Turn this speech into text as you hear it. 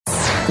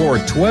for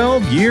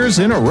 12 years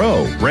in a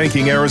row,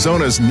 ranking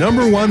Arizona's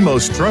 #1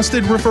 most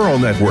trusted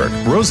referral network,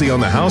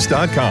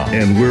 RosieOnTheHouse.com.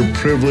 And we're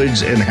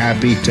privileged and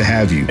happy to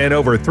have you. And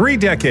over 3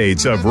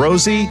 decades of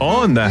Rosie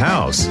on the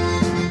House.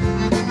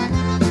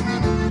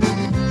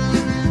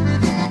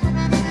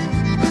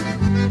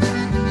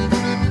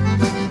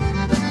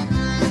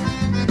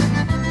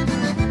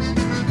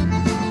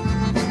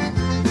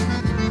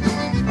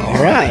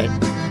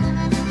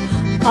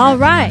 All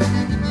right.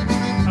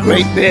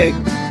 Great big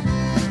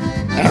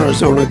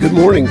Arizona, good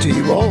morning to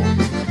you all.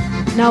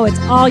 No, it's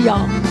all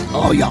y'all.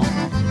 All y'all.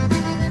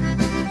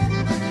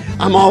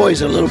 I'm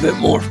always a little bit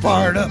more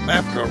fired up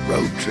after a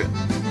road trip.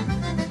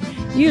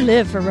 You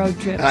live for road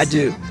trips. I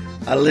do.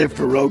 I live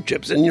for road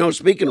trips. And,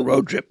 speaking of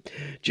road trip,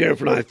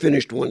 Jennifer and I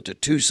finished one to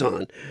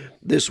Tucson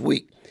this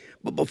week.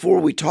 But before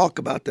we talk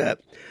about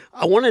that,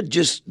 I want to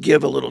just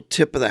give a little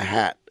tip of the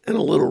hat and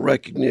a little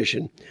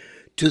recognition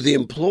to the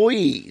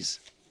employees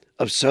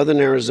of Southern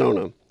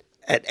Arizona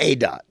at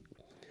ADOT.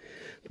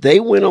 They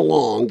went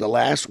along the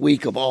last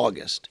week of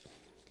August,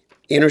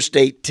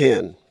 Interstate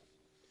 10,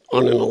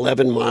 on an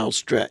 11-mile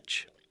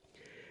stretch,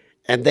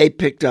 and they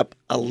picked up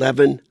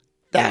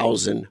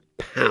 11,000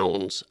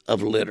 pounds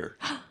of litter.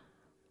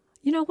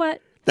 You know what?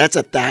 That's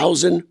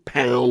 1,000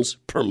 pounds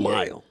per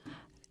mile.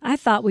 I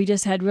thought we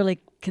just had really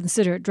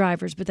considerate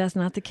drivers, but that's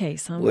not the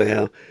case, huh?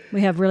 Well,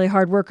 we have really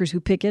hard workers who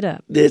pick it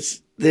up.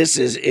 This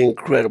is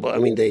incredible. I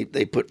mean,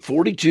 they put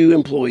 42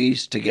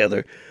 employees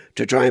together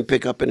to try and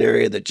pick up an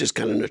area that's just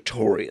kind of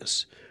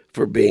notorious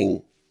for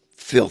being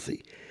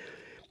filthy.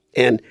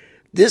 And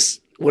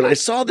when I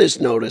saw this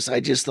notice, I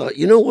just thought,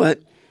 you know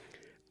what?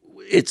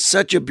 It's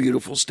such a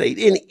beautiful state.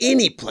 In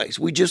any place,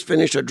 we just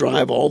finished a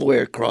drive all the way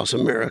across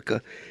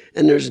America,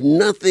 and there's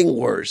nothing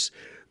worse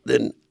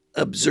than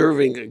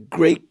observing a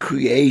great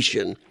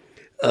creation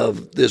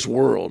of this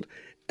world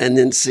and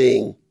then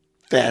seeing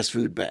fast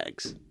food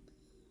bags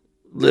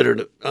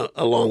littered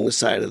along the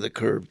side of the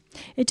curb.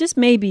 It just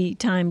may be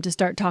time to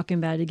start talking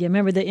about it again.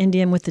 Remember the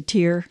Indian with the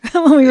tear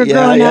when we were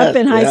growing up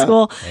in high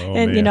school?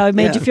 And, it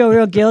made you feel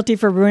real guilty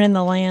for ruining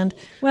the land.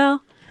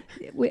 Well,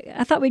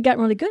 I thought we'd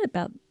gotten really good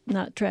about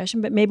not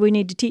trashing, but maybe we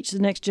need to teach the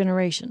next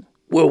generation.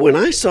 Well, when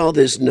I saw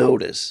this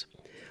notice,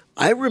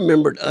 I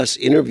remembered us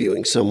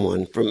interviewing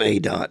someone from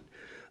ADOT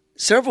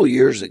several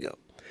years ago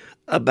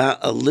about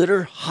a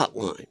litter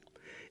hotline.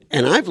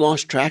 And I've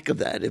lost track of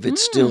that, if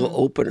it's still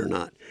open or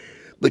not.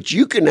 But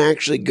you can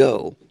actually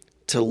go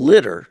to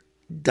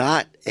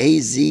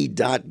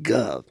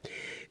litter.az.gov.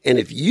 And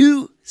if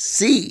you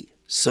see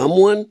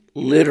someone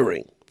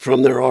littering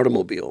from their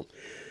automobile,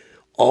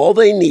 all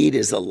they need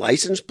is the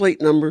license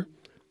plate number,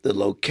 the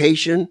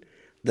location,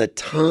 the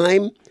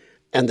time,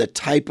 and the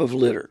type of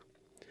litter.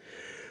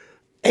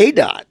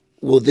 ADOT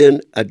will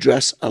then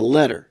address a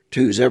letter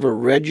to who's ever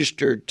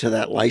registered to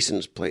that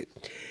license plate.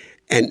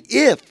 And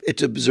if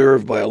it's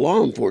observed by a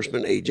law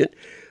enforcement agent,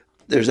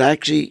 there's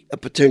actually a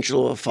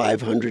potential of a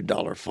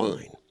 $500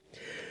 fine.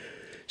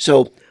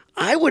 So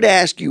I would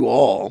ask you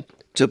all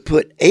to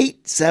put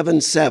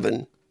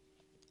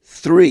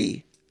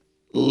 8773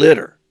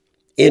 litter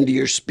into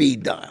your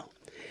speed dial.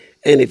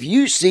 And if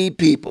you see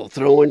people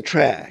throwing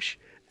trash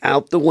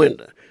out the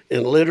window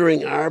and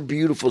littering our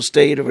beautiful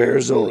state of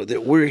Arizona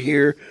that we're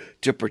here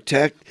to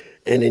protect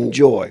and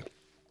enjoy,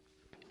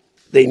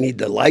 they need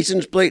the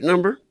license plate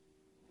number,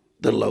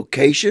 the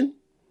location,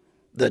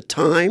 the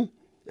time,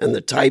 and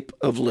the type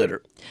of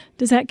litter.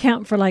 Does that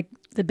count for like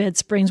the bed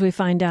springs we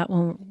find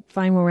when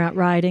we're out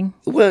riding?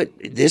 Well,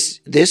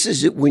 this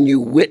is when you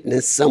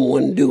witness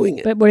someone doing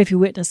it. But what if you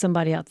witness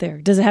somebody out there?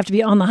 Does it have to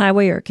be on the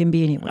highway or it can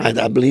be anywhere?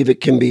 I believe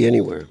it can be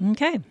anywhere.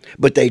 Okay.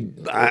 But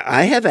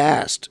I have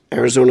asked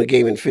Arizona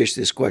Game and Fish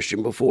this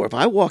question before. If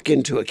I walk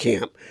into a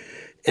camp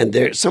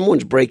and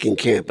someone's breaking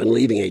camp and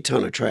leaving a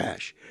ton of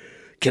trash,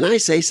 can I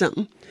say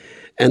something?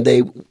 And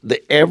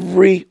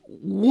every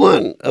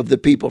one of the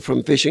people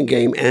from Fish and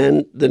Game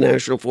and the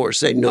National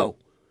Forest say no.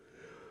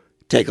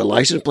 Take a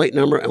license plate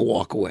number and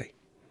walk away.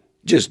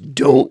 Just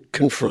don't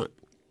confront.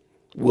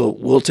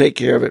 We'll take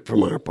care of it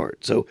from our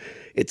part. So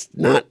it's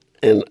not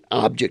an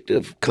object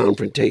of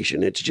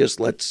confrontation. It's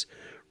just let's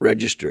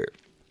register it.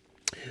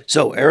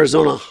 So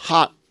Arizona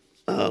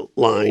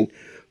hotline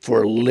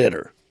for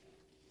litter.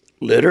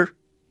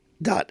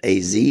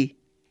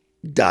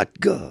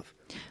 Litter.az.gov.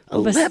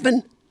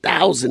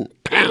 11,000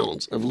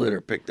 pounds of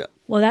litter picked up.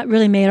 Well, that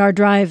really made our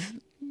drive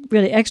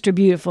really extra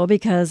beautiful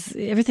because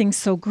everything's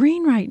so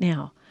green right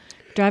now.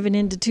 Driving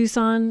into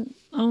Tucson,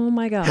 oh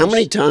my gosh. How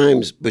many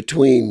times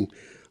between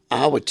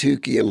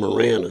Ahwatukee and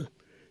Marana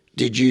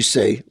did you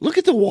say, look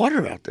at the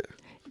water out there?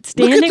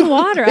 Standing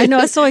water. I know,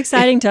 it's so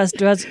exciting to us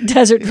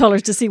desert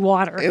dwellers to see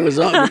water. It was,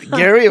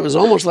 Gary, it was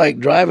almost like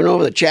driving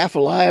over the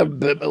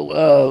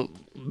Chafalaya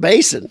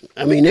Basin.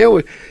 I mean,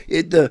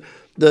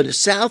 the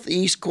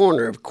southeast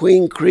corner of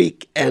Queen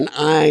Creek and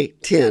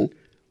I-10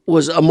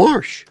 was a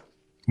marsh.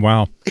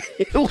 Wow.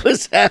 It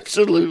was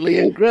absolutely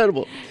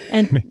incredible.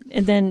 And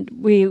then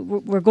we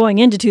were going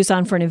into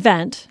Tucson for an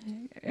event,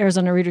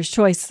 Arizona Reader's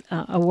Choice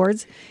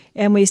Awards,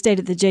 and we stayed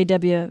at the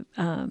JW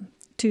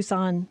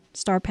Tucson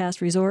Star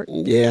Pass Resort.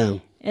 Yeah.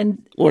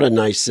 And what a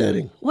nice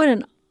setting. What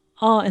an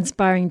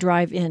awe-inspiring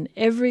drive-in.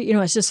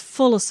 It's just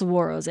full of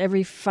saguaros.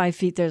 Every 5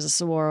 feet there's a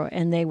saguaro,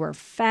 and they were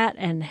fat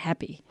and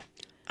happy.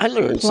 I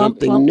learned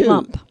something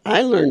new.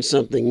 I learned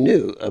something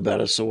new about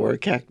a saguaro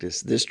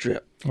cactus this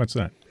trip. What's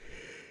that?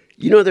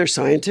 You know their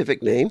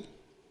scientific name?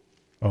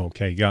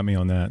 Okay, you got me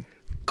on that.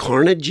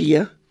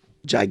 Carnegie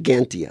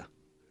gigantea,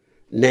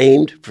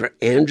 named for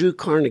Andrew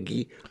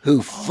Carnegie,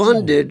 who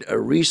funded a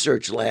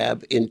research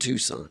lab in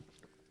Tucson.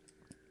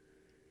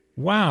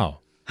 Wow.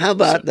 How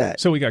about that?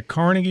 So we got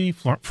Carnegie,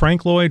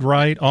 Frank Lloyd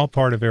Wright, all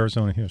part of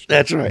Arizona history.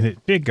 That's right.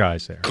 Big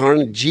guys there.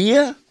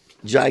 Carnegie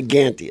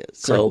gigantea.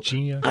 So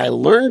I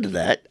learned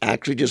that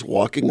actually just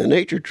walking the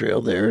nature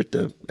trail there at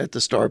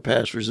the Star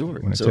Pass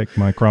Resort. When I take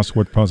my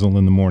crossword puzzle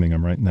in the morning,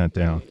 I'm writing that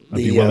down. I'd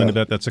be willing to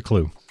bet that's a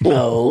clue.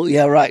 Oh,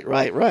 yeah, right.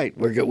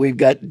 We've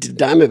got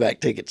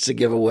Diamondback tickets to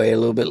give away a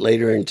little bit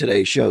later in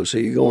today's show, so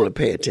you're going to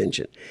pay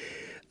attention.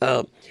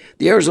 The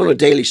Arizona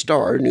Daily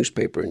Star,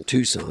 newspaper in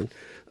Tucson,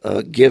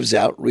 gives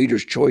out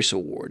Reader's Choice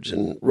Awards,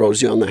 and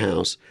Rosie on the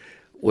House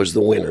was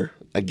the winner,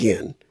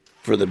 again,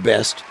 for the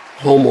best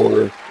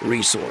homeowner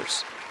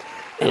resource.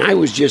 And I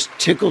was just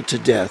tickled to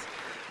death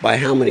by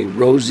how many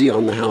Rosie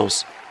on the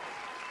House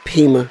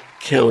Pima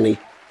County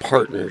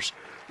partners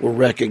were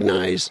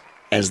recognized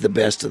as the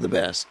best of the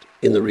best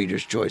in the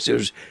Reader's Choice.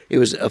 It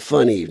was a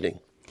fun evening.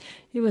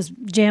 It was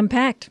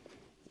jam-packed.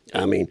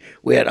 I mean,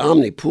 we had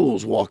Omni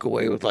Pools walk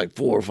away with like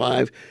 4 or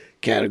 5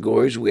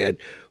 categories. We had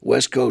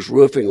West Coast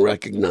Roofing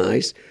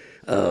recognized.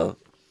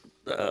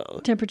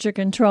 Temperature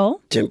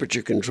Control.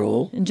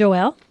 And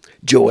Joel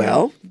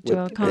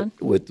Kahn.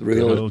 With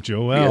real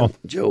Joel. Yeah,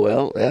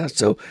 Joel, yeah.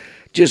 So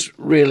just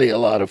really a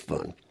lot of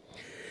fun.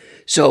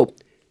 So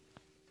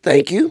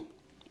thank you.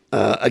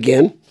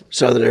 Again,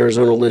 Southern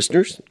Arizona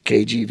listeners,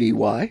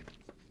 KGVY.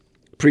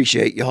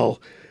 Appreciate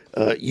y'all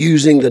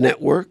using the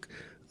network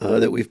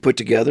that we've put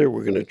together.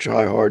 We're going to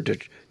try hard to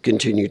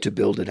continue to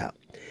build it out.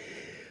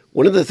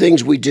 One of the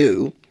things we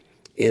do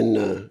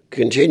in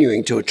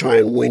continuing to try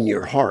and win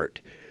your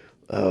heart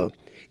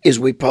is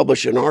we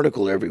publish an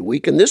article every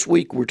week. And this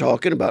week we're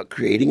talking about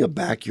creating a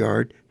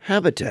backyard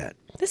habitat.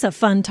 This is a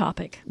fun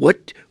topic.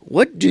 What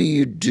do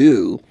you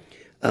do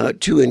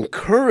to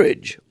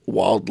encourage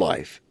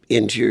wildlife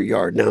into your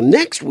yard? Now,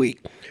 next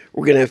week,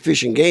 we're going to have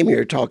Fish and Game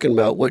here talking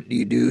about what do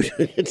you do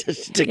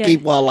to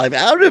keep wildlife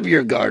out of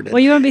your garden.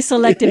 Well, you want to be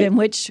selective in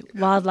which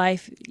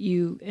wildlife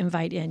you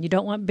invite in. You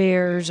don't want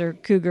bears or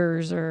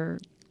cougars or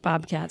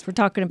bobcats. We're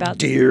talking about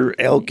deer,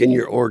 elk in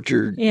your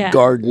orchard,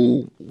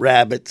 garden,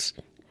 rabbits,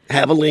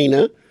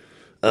 javelina.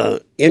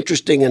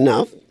 Interesting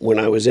enough, when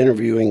I was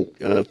interviewing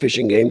Fish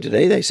and Game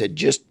today, they said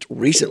just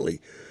recently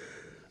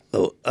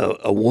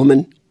a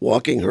woman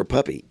walking her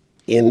puppy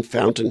in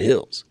Fountain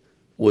Hills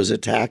was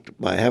attacked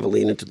by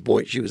javelina to the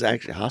point she was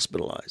actually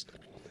hospitalized.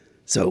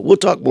 So we'll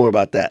talk more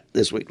about that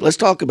this week. Let's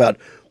talk about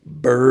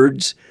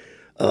birds,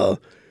 and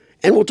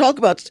we'll talk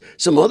about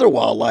some other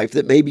wildlife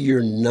that maybe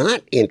you're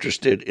not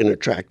interested in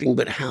attracting,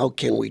 but how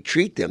can we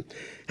treat them?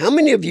 How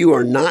many of you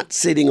are not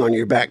sitting on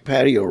your back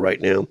patio right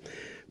now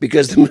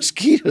because the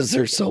mosquitoes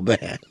are so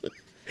bad?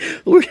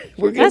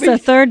 That's a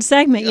third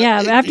segment.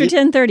 Yeah, after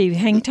 10:30,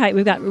 hang tight.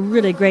 We've got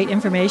really great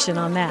information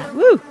on that.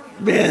 Woo!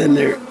 Man,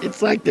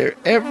 it's like they're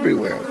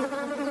everywhere.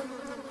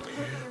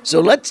 So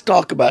let's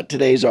talk about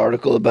today's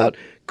article about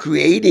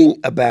creating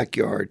a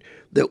backyard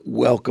that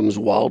welcomes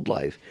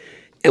wildlife.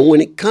 And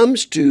when it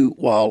comes to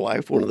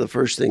wildlife, one of the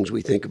first things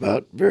we think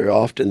about very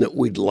often that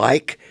we'd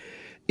like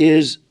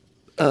is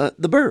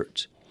the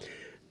birds.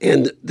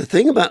 And the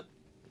thing about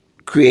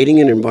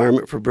creating an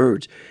environment for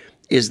birds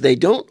is they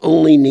don't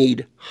only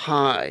need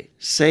high,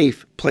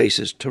 safe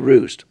places to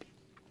roost,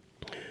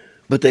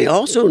 but they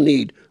also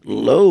need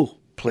low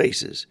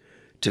places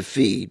to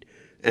feed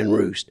and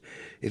roost.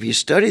 If you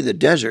study the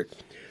desert,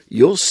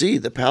 you'll see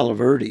the palo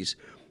verdes,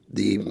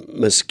 the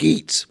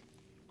mesquites,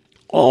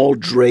 all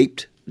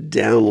draped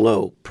down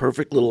low,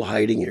 perfect little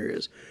hiding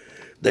areas.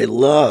 They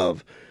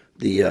love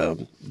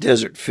the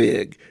desert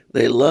fig.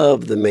 They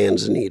love the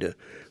manzanita.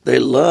 They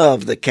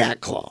love the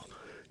catclaw.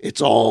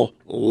 It's all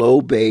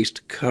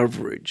low-based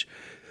coverage.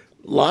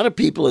 A lot of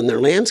people in their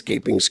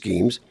landscaping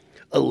schemes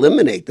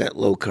eliminate that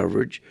low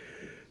coverage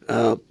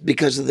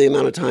because of the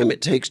amount of time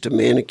it takes to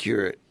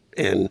manicure it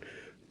and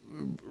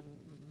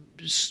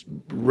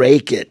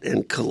rake it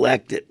and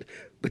collect it.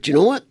 But you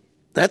know what?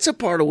 That's a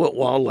part of what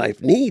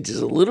wildlife needs,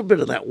 is a little bit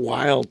of that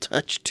wild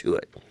touch to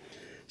it.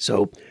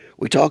 So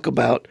we talk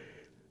about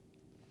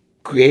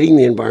creating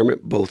the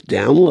environment both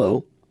down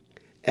low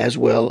as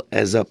well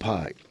as up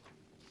high.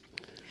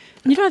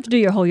 You don't have to do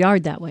your whole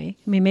yard that way.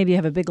 I mean, maybe you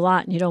have a big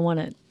lot and you don't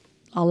want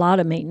a lot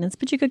of maintenance,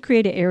 but you could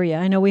create an area.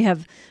 I know we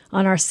have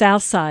on our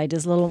south side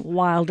is a little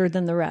wilder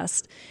than the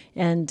rest.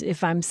 And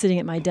if I'm sitting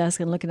at my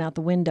desk and looking out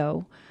the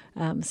window,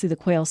 see the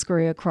quail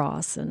scurry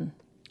across. And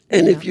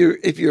if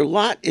your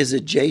lot is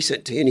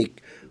adjacent to any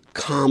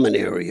common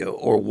area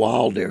or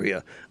wild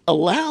area,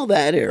 allow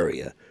that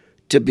area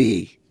to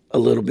be a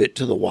little bit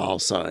to the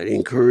wild side,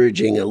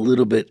 encouraging a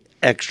little bit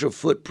extra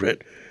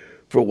footprint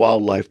for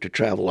wildlife to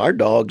travel. Our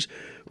dogs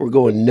were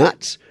going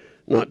nuts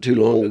not too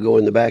long ago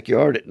in the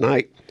backyard at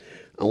night.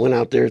 I went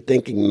out there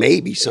thinking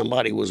maybe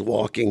somebody was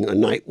walking a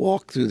night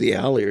walk through the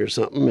alley or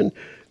something, and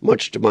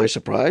much to my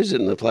surprise,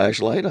 in the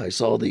flashlight, I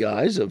saw the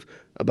eyes of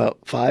about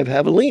 5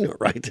 javelina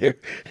right there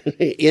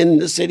in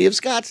the city of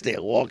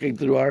Scottsdale walking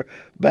through our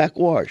back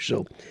wash.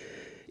 So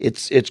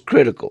it's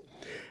critical.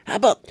 How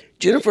about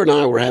Jennifer and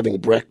I were having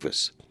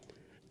breakfast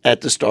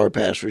at the Star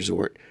Pass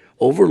Resort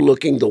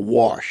overlooking the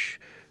wash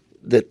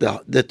that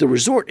the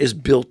resort is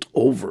built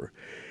over.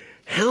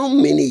 How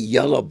many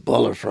yellow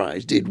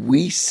butterflies did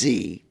we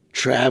see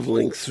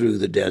traveling through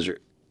the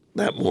desert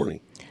that morning?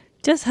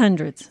 Just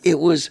hundreds. It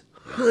was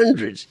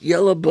hundreds,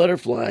 yellow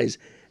butterflies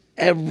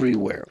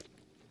everywhere.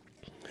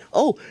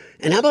 Oh,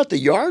 and how about the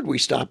yard we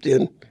stopped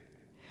in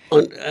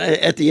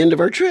at the end of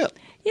our trip?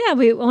 Yeah,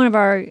 one of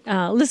our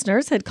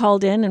listeners had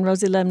called in, and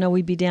Rosie let him know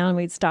we'd be down.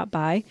 We'd stop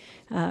by,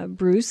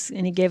 Bruce,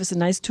 and he gave us a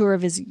nice tour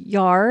of his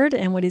yard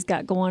and what he's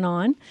got going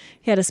on.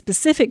 He had a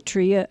specific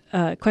tree,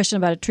 a question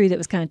about a tree that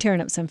was kind of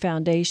tearing up some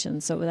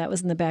foundations. So that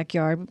was in the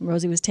backyard.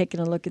 Rosie was taking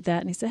a look at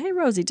that, and he said, "Hey,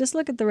 Rosie, just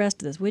look at the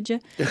rest of this, would you?"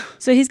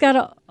 So he's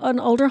got an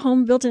older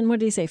home built in,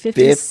 what did he say,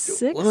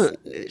 56? Well,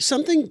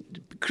 something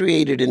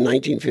created in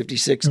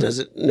 1956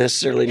 doesn't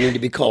necessarily need to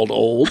be called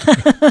old.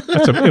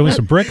 It was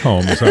a brick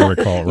home, as I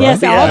recall, right?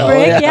 Yes, all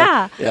brick,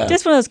 yeah. Yeah.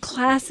 Just one of those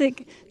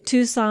classic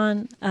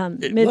Tucson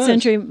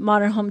mid-century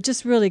modern home.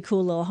 Just really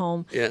cool little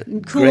home. Yeah. Cool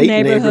Great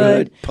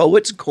neighborhood.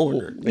 Poets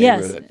Corner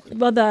neighborhood. Yes.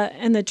 Well,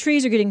 the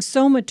trees are getting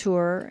so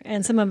mature,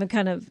 and some of them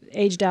kind of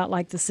aged out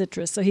like the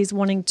citrus. So he's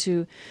wanting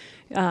to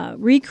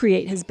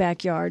recreate his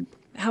backyard.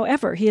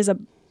 However, he is a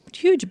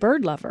huge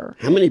bird lover.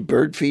 How many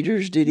bird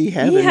feeders did he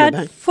have? He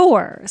had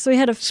 4. So he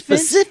had a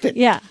specific.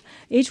 Yeah.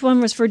 Each one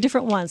was for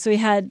different ones. So he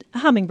had a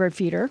hummingbird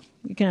feeder.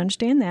 You can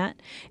understand that.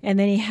 And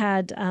then he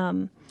had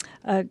a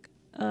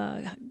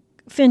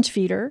finch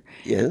feeder.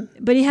 Yeah.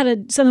 But he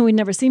had something we'd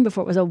never seen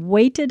before. It was a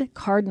weighted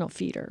cardinal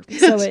feeder.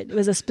 So it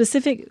was a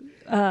specific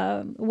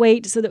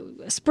weight, so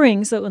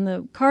that when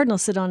the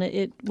cardinals sit on it,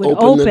 it would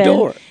open the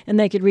door, and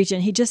they could reach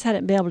in. He just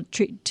hadn't been able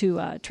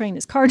to train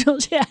his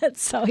cardinals yet,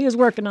 so he was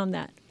working on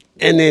that.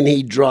 And then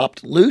he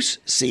dropped loose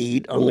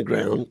seed on the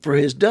ground for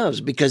his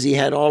doves because he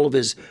had all of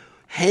his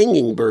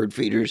hanging bird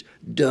feeders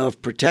dove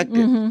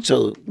protected. Mm-hmm.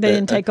 So they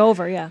didn't take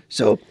over, yeah.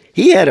 So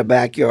he had a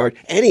backyard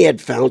and he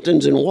had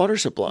fountains and water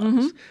supplies.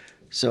 Mm-hmm.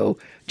 So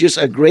just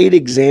a great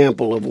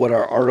example of what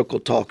our article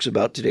talks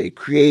about today,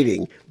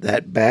 creating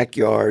that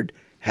backyard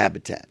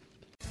habitat.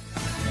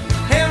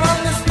 Here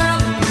on this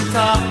mountain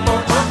top,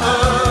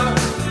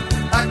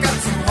 I got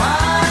some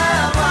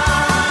wild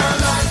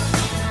life.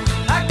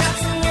 I got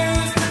some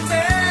news to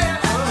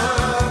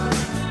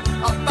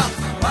tell about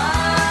some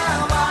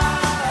wild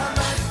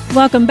life.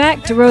 Welcome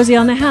back to Rosie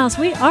on the House.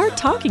 We are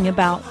talking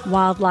about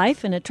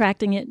wildlife and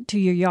attracting it to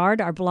your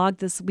yard. Our blog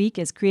this week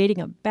is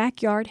creating a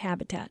backyard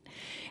habitat.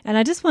 And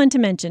I just wanted to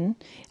mention,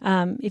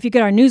 if you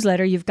get our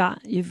newsletter,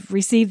 you've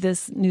received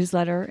this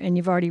newsletter and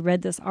you've already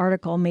read this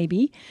article,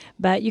 maybe.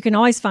 But you can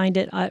always find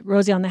it at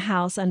Rosie on the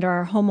House under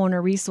our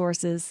homeowner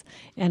resources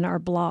and our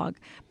blog.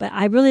 But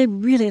I really,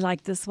 really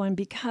like this one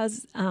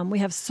because we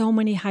have so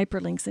many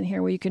hyperlinks in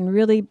here where you can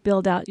really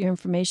build out your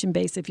information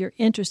base if you're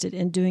interested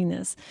in doing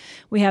this.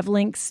 We have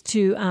links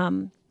to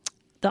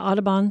the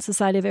Audubon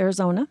Society of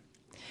Arizona,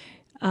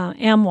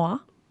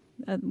 AMWA,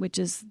 which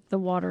is the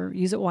water,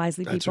 use it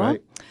wisely, That's people.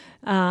 right.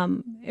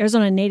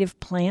 Arizona Native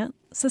Plant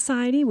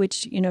Society,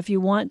 which, if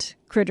you want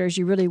critters,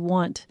 you really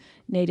want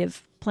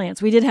native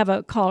plants. We did have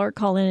a caller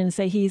call in and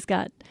say he's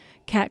got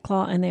cat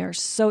claw, and they are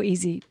so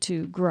easy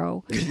to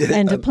grow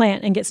and to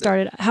plant and get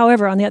started.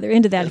 However, on the other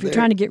end of that, if you're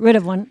trying to get rid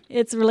of one,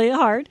 it's really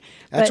hard.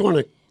 That's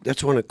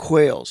one of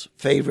quail's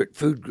favorite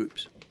food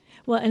groups.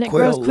 Well, and it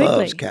Quail grows quickly.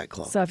 loves cat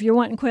claw. So if you're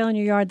wanting quail in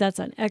your yard, that's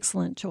an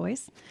excellent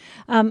choice.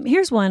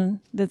 Here's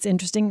one that's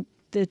interesting.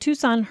 The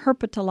Tucson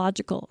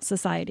Herpetological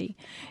Society.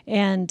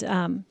 And,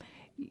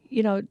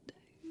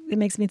 it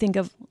makes me think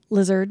of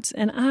lizards,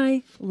 and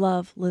I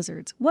love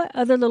lizards. What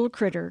other little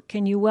critter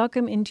can you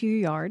welcome into your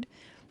yard?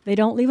 They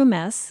don't leave a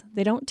mess,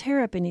 they don't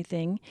tear up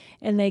anything,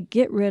 and they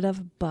get rid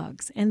of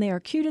bugs, and they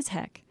are cute as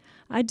heck.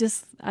 I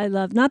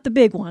love, not the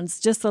big ones,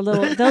 just the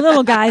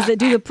little guys that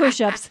do the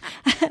push-ups.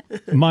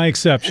 My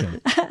exception.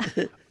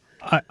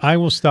 I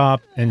will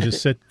stop and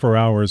just sit for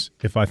hours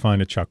if I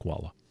find a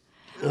chuckwalla.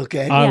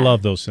 Okay. I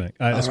love those things.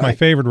 It's my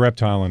favorite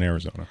reptile in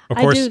Arizona. Of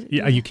course,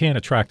 you can't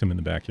attract them in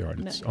the backyard.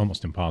 It's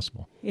almost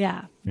impossible.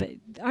 Yeah, but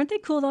aren't they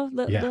cool though,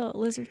 little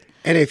lizards?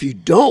 And if you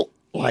don't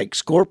like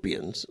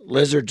scorpions,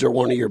 lizards are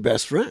one of your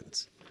best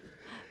friends.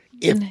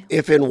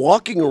 If in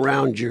walking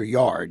around your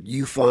yard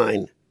you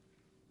find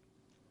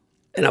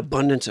an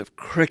abundance of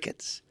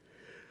crickets,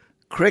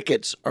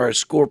 crickets are a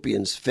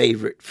scorpion's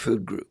favorite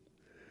food group.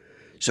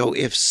 So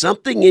if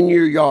something in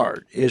your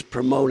yard is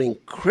promoting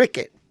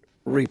cricket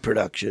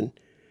reproduction,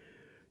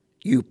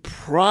 you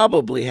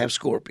probably have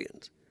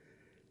scorpions.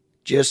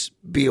 Just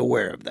be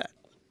aware of that.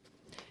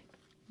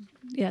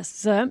 Yes,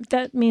 so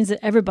that means that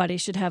everybody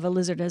should have a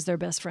lizard as their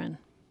best friend.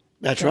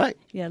 That's right.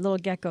 Yeah, little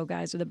gecko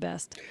guys are the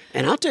best.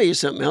 And I'll tell you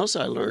something else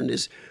I learned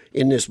is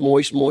in this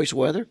moist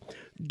weather,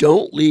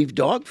 don't leave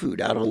dog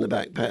food out on the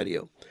back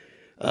patio.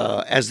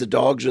 As the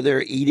dogs are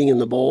there eating in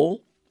the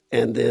bowl,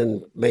 and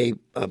then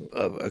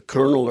a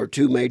kernel or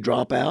two may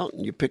drop out,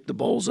 and you pick the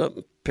bowls up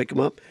and pick them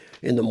up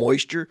in the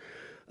moisture.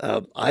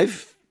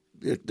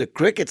 The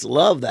crickets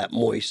love that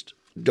moist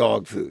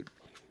dog food.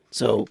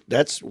 So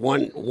that's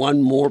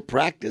one more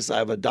practice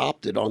I've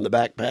adopted on the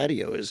back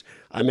patio is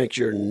I make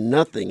sure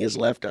nothing is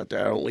left out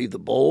there. I don't leave the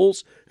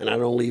bowls, and I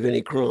don't leave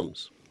any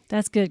crumbs.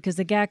 That's good because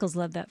the geckos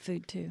love that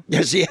food too.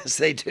 Yes,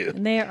 they do.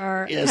 And they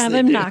are kind of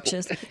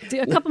obnoxious.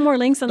 A couple more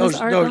links on this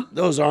article.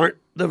 Those aren't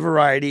the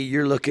variety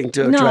you're looking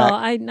to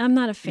attract. No, I'm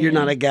not a fan. You're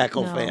not a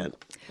gecko fan.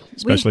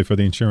 Especially for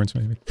the insurance,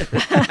 maybe.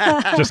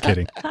 Just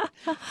kidding.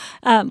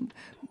 The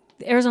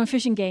Arizona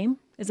Fish and Game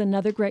is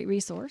another great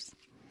resource.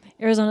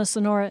 Arizona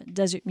Sonora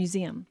Desert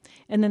Museum.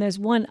 And then there's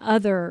one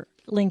other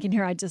link in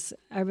here I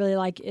really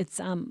like. It's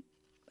a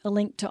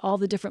link to all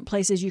the different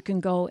places you can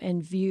go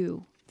and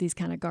view these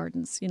kind of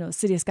gardens. You know,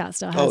 City of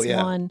Scottsdale has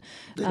one.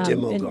 The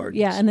demo gardens.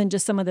 Yeah, and then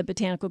just some of the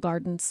botanical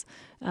gardens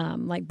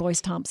like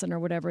Boyce Thompson or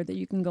whatever that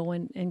you can go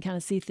in and kind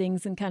of see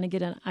things and kind of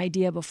get an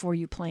idea before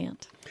you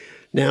plant.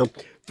 Now,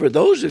 for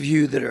those of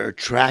you that are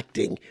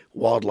attracting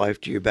wildlife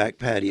to your back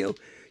patio,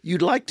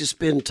 you'd like to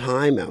spend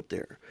time out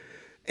there.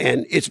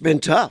 And it's been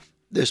tough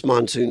this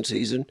monsoon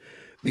season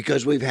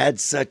because we've had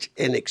such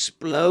an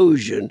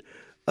explosion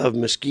of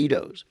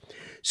mosquitoes.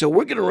 So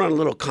we're going to run a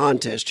little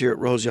contest here at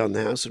Rosie on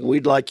the House, and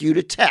we'd like you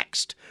to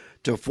text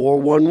to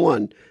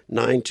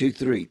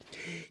 411-923.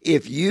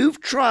 If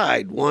you've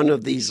tried one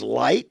of these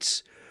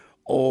lights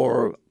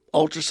or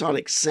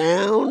ultrasonic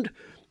sound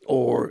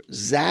or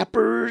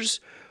zappers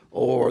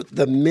or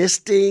the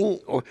misting,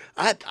 or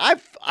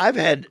I've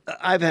had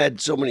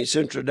so many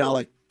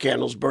Centronella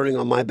candles burning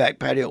on my back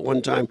patio at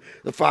one time.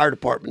 The fire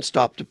department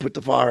stopped to put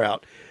the fire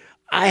out.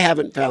 I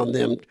haven't found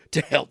them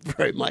to help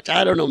very much.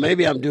 I don't know.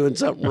 Maybe I'm doing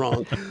something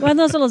wrong. Well,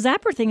 those little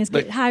zapper things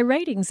get high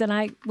ratings,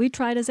 and we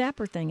tried a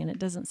zapper thing, and it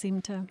doesn't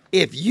seem to.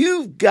 If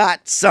you've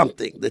got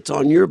something that's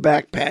on your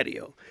back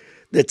patio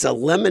that's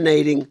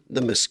eliminating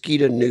the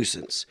mosquito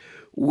nuisance,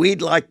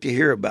 we'd like to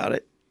hear about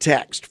it.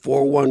 Text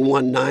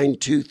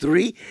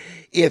 411-923.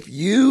 If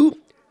you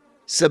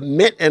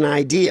submit an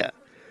idea,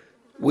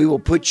 we will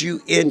put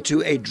you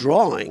into a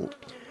drawing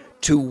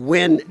to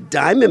win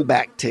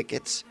Diamondback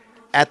tickets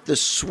at the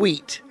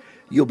Suite.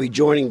 You'll be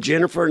joining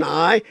Jennifer and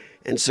I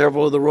and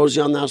several of the Rosie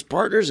on the House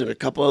partners and a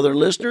couple other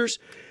listeners,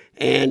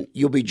 and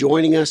you'll be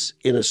joining us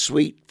in a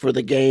suite for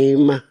the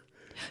game.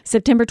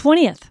 September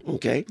 20th.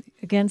 Okay.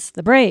 Against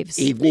the Braves.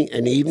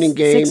 An evening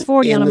game.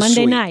 6:40 on a Monday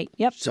suite. night.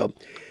 Yep. So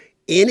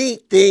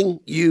anything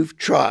you've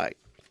tried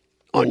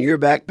on your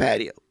back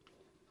patio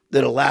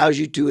that allows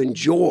you to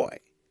enjoy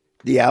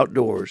the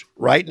outdoors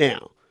right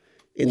now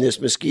in this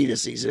mosquito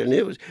season.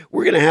 And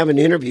we're going to have an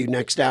interview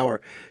next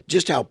hour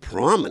just how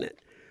prominent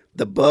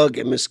the bug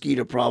and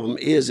mosquito problem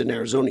is in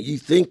Arizona. You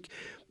think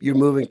you're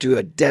moving to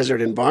a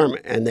desert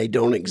environment and they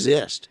don't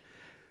exist.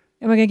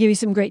 And we're going to give you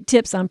some great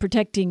tips on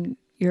protecting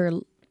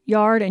your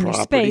yard and your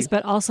Property. space,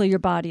 but also your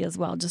body as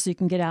well, just so you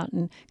can get out.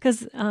 And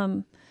because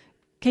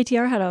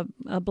KTR had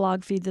a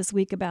blog feed this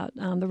week about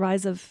the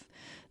rise of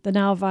the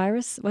Nile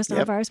virus, West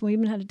Nile virus. We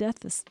even had a death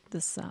this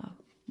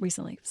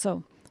recently.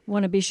 So we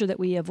want to be sure that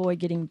we avoid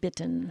getting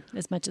bitten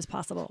as much as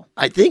possible.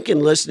 I think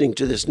in listening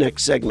to this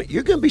next segment,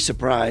 you're going to be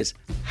surprised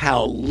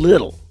how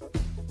little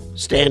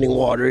standing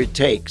water it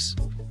takes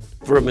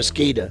for a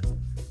mosquito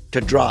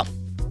to drop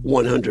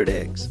 100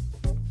 eggs.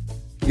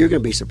 You're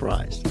going to be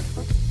surprised.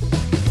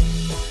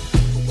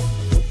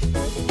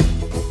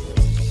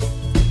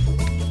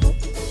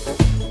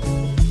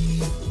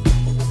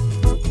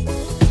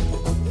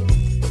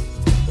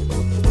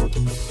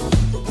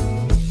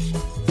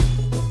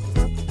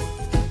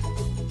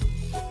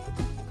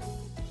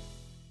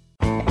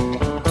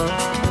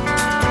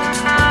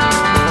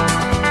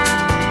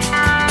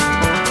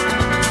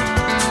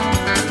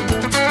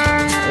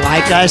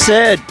 Like I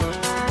said,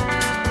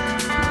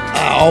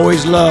 I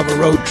always love a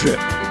road trip.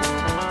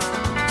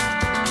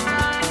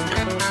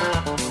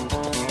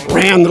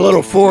 Ran the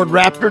little Ford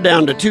Raptor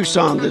down to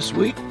Tucson this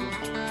week.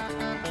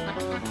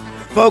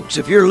 Folks,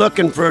 if you're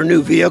looking for a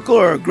new vehicle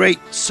or a great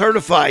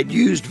certified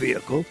used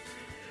vehicle,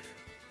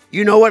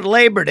 you know what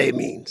Labor Day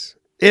means.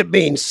 It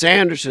means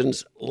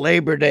Sanderson's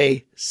Labor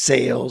Day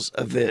sales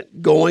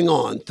event going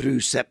on through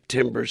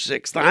September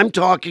 6th. I'm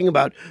talking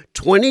about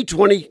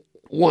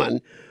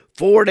 2021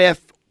 Ford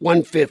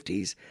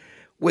F-150s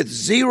with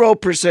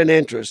 0%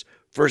 interest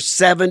for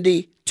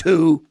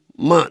 72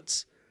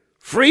 months.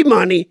 Free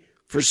money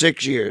for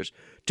 6 years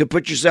to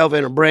put yourself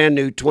in a brand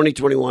new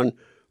 2021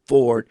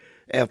 Ford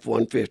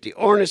F-150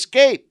 or an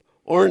Escape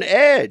or an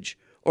Edge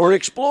or an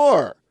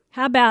Explorer.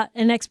 How about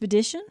an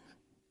Expedition?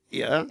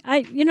 Yeah.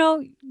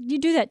 You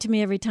do that to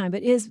me every time,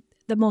 but it is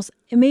the most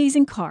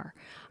amazing car.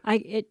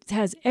 It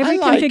has every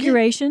I like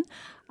configuration.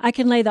 I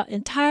can lay the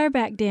entire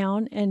back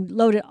down and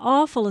load it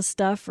all full of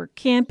stuff for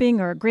camping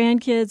or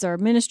grandkids or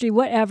ministry,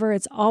 whatever.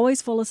 It's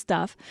always full of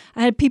stuff.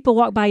 I had people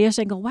walk by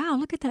yesterday and go, wow,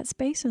 look at that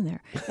space in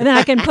there. And then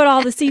I can put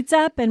all the seats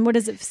up. And what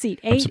is it,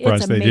 seat 8? I'm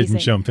surprised they didn't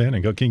jump in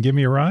and go, can you give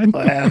me a ride?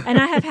 And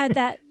I have had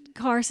that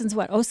car since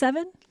what,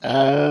 07?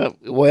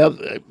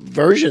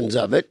 Versions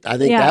of it. I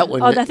think that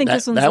one. I think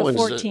this one's that a one's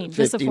 14.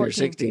 15 or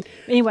 16.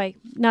 Anyway,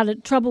 not a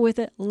trouble with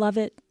it. Love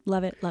it,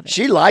 love it, love it.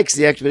 She likes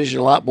the Expedition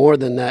a lot more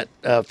than that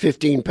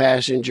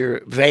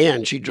 15-passenger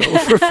van she drove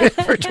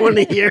for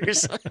 20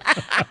 years.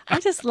 I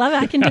just love it.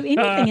 I can do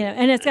anything in it.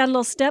 And it's got a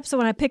little step, so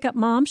when I pick up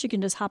Mom, she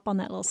can just hop on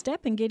that little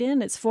step and get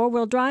in. It's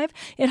 4-wheel drive.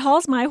 It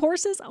hauls my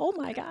horses. Oh,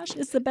 my gosh.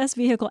 It's the best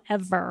vehicle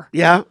ever.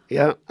 Yeah.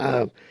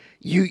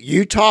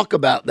 You talk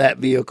about that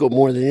vehicle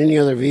more than any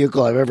other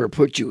vehicle I've ever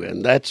put you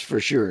in. That's for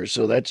sure.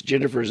 So that's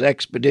Jennifer's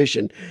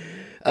Expedition.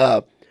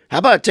 How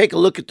about take a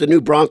look at the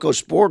new Bronco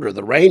Sport or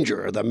the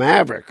Ranger or the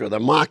Maverick or the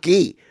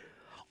Mach-E?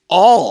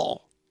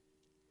 All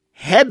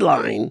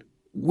headline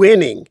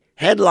winning,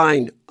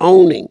 headline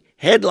owning,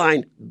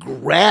 headline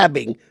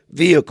grabbing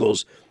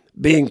vehicles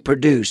being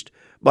produced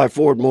by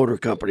Ford Motor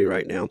Company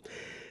right now.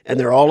 And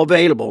they're all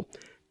available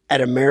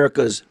at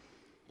America's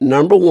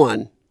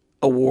 #1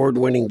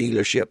 award-winning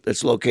dealership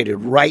that's located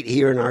right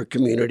here in our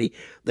community.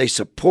 They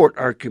support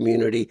our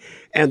community,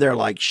 and they're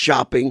like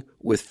shopping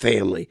with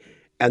family.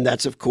 And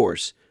that's, of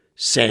course,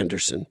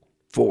 Sanderson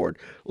Ford.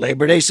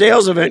 Labor Day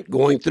sales event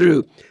going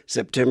through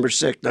September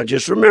 6th. Now,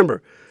 just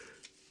remember,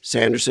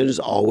 Sanderson is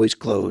always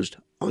closed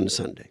on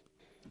Sunday.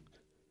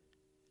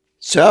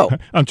 So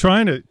I'm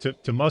trying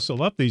to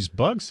muscle up these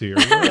bugs here.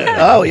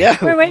 Oh, yeah.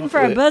 We're waiting for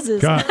our buzzes.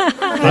 God,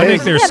 I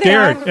think they're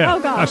scared. They are. Oh,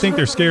 gosh. I think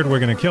they're scared we're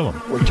going to kill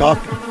them. We're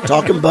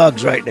talking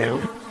bugs right now.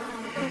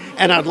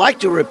 And I'd like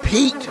to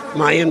repeat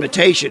my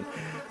invitation.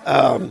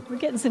 We're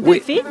getting some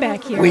good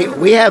feedback here.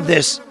 We have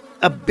this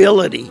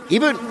ability,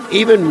 even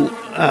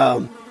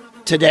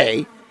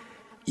today,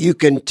 you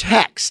can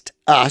text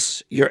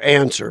us your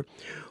answer.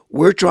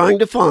 We're trying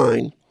to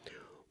find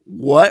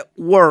what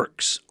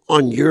works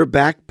on your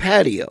back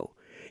patio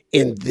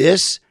in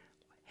this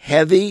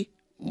heavy,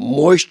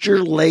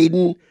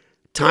 moisture-laden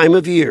time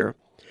of year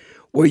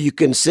where you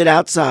can sit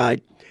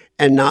outside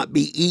and not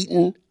be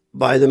eaten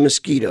by the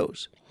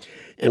mosquitoes.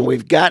 And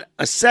we've got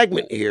a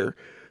segment here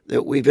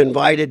that we've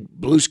invited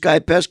Blue Sky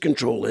Pest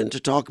Control in to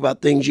talk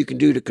about things you can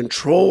do to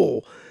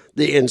control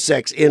the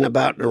insects in,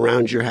 about, and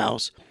around your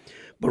house.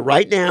 But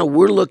right now,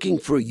 we're looking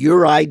for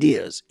your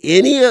ideas.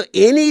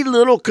 Any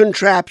little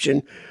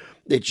contraption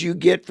that you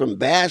get from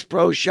Bass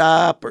Pro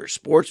Shop or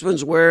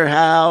Sportsman's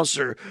Warehouse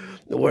or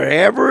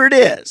wherever it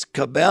is,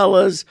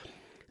 Cabela's,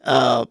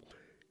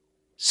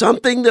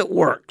 something that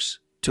works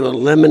to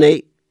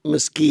eliminate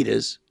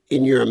mosquitoes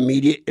in your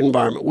immediate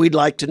environment. We'd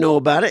like to know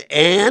about it,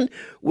 and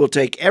we'll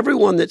take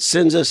everyone that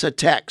sends us a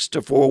text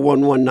to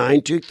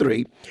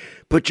 411-923,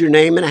 put your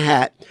name in a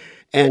hat,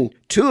 and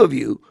 2 of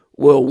you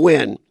will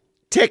win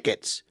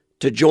tickets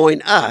to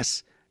join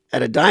us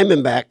at a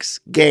Diamondbacks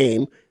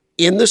game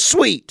in the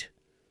suite.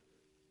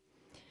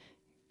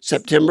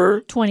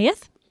 September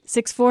 20th,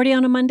 6:40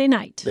 on a Monday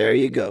night. There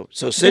you go.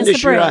 So send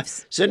us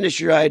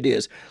your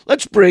ideas.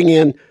 Let's bring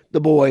in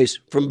the boys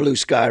from Blue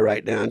Sky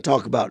right now and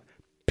talk about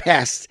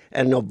pests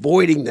and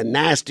avoiding the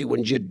nasty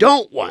ones you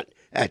don't want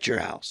at your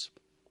house.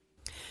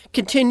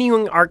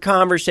 Continuing our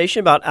conversation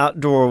about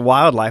outdoor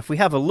wildlife, we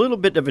have a little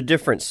bit of a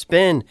different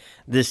spin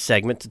this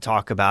segment to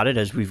talk about it,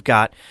 as we've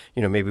got,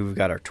 maybe we've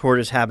got our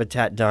tortoise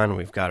habitat done,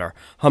 we've got our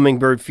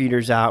hummingbird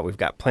feeders out, we've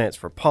got plants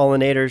for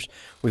pollinators,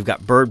 we've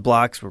got bird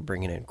blocks, we're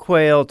bringing in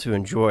quail to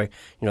enjoy,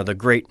 the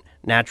great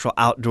natural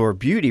outdoor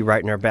beauty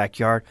right in our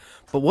backyard.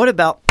 But what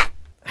about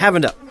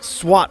having to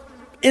swat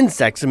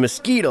insects and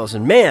mosquitoes?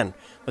 And man,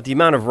 with the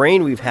amount of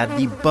rain we've had,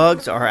 the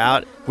bugs are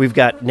out. We've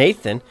got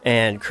Nathan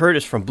and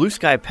Curtis from Blue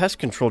Sky Pest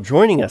Control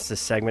joining us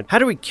this segment. How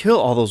do we kill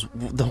all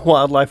the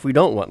wildlife we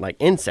don't want, like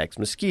insects,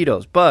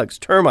 mosquitoes, bugs,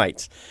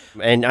 termites?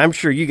 And I'm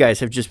sure you guys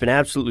have just been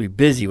absolutely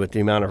busy with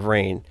the amount of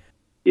rain.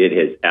 It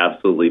has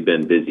absolutely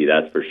been busy,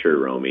 that's for sure,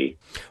 Romy.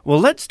 Well,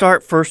 let's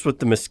start first with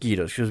the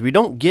mosquitoes, because we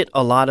don't get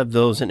a lot of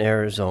those in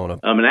Arizona.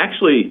 And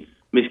actually,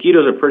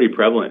 mosquitoes are pretty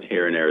prevalent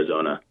here in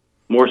Arizona,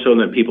 more so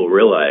than people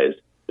realize.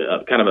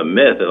 Kind of a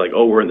myth. They're like,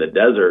 oh, we're in the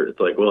desert. It's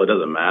like, well, it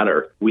doesn't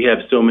matter. We have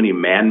so many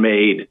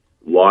man-made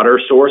water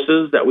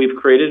sources that we've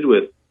created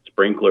with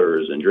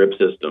sprinklers and drip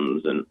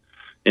systems.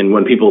 And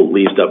when people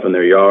leave stuff in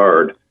their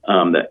yard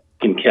that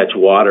can catch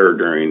water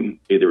during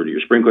either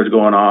your sprinklers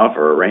going off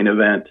or a rain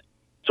event,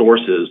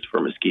 sources for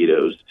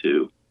mosquitoes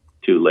to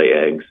lay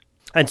eggs.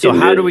 And so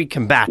how do we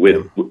combat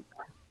them?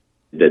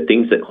 The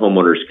things that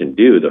homeowners can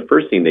do, the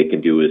first thing they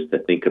can do is to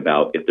think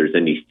about if there's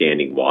any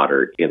standing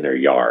water in their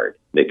yard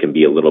that can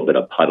be a little bit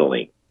of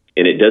puddling.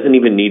 And it doesn't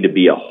even need to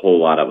be a whole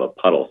lot of a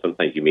puddle.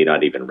 Sometimes you may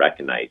not even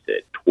recognize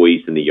it.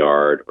 Toys in the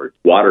yard or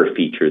water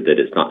feature that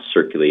is not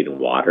circulating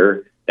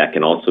water, that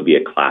can also be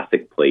a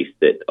classic place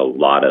that a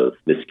lot of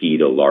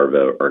mosquito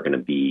larvae are going to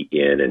be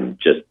in and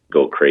just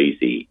go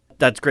crazy.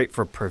 that's great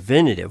for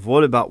preventative.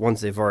 What about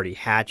once they've already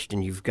hatched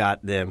and you've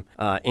got them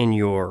in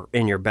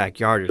your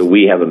backyard? So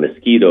we have a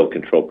mosquito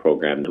control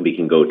program that we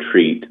can go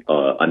treat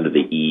under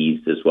the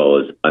eaves as well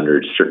as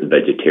under certain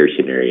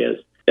vegetation areas.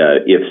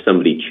 If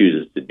somebody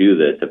chooses to do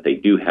this, if they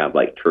do have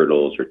like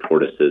turtles or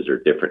tortoises or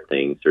different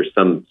things, there's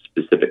some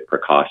specific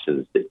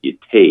precautions that you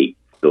take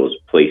those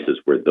places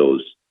where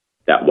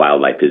that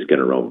wildlife is going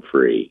to roam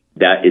free.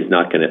 That is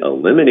not going to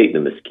eliminate the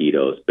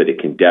mosquitoes, but it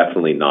can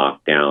definitely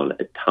knock down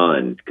a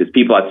ton, because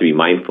people have to be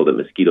mindful that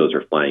mosquitoes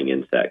are flying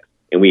insects.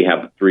 And we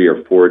have 3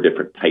 or 4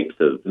 different types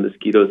of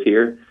mosquitoes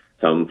here.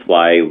 Some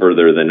fly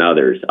further than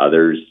others.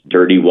 Others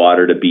dirty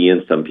water to be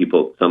in. Some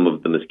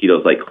of the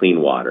mosquitoes like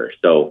clean water.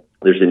 So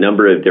there's a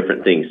number of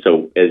different things.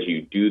 So as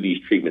you do these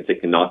treatments,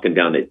 it can knock them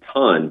down a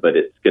ton, but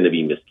it's going to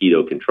be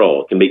mosquito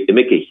control. It can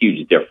make a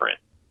huge difference.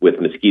 With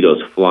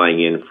mosquitoes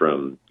flying in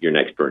from your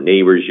next door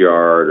neighbor's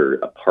yard or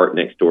a park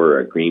next door or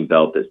a green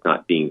belt that's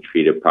not being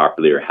treated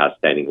properly or has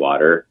standing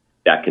water,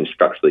 that can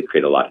structurally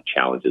create a lot of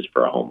challenges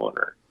for a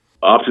homeowner.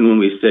 Often when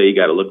we say you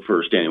got to look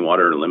for standing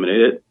water and eliminate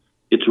it,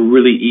 it's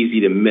really easy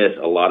to miss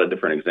a lot of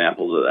different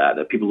examples of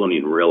that people don't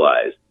even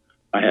realize.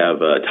 I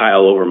have a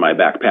tile over my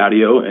back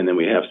patio, and then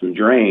we have some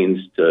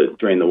drains to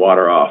drain the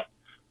water off.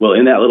 Well,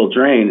 in that little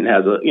drain, it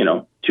has a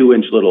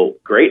 2-inch little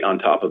grate on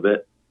top of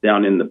it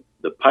down in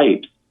the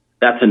pipes.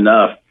 That's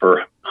enough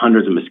for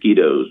hundreds of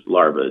mosquitoes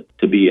larvae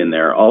to be in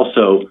there.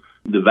 Also,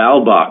 the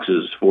valve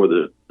boxes for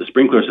the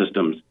sprinkler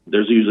systems,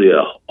 there's usually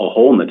a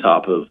hole in the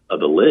top of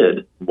the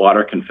lid.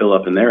 Water can fill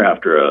up in there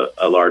after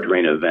a large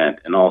rain event,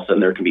 and all of a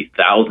sudden there can be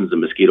thousands of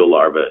mosquito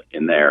larvae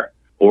in there.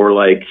 Or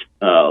like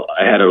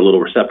I had a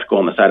little receptacle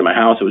on the side of my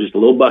house. It was just a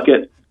little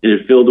bucket. It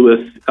had filled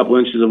with a couple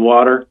inches of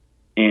water,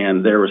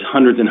 and there was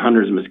hundreds and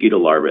hundreds of mosquito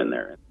larvae in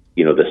there.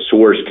 The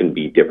source can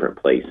be different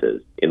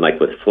places. And like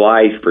with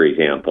flies, for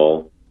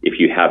example, if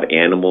you have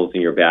animals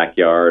in your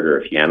backyard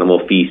or if you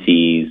animal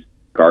feces,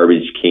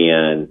 garbage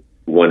can,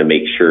 you want to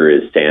make sure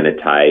is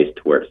sanitized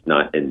to where it's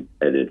not an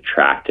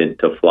attractant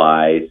to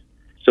flies.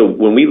 So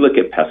when we look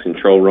at pest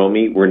control,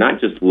 Romy, we're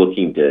not just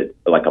looking to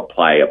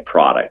apply a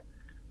product.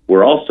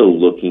 We're also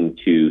looking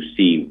to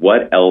see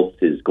what else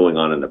is going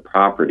on in the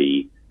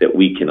property that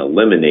we can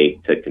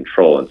eliminate to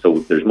control. And so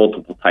there's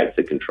multiple types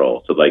of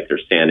control. So like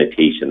there's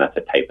sanitation, that's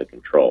a type of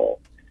control.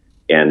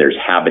 And there's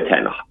habitat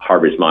and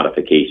harvest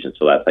modification.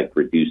 So that's like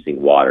reducing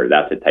water.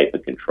 That's a type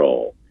of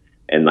control.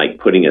 And like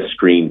putting a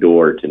screen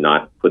door to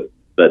not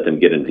let them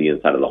get into the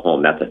inside of the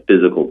home. That's a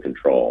physical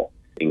control.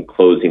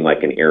 Enclosing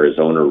like an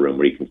Arizona room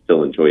where you can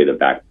still enjoy the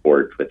back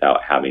porch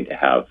without having to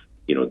have,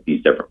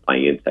 these different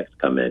flying insects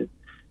come in.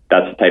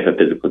 That's a type of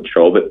physical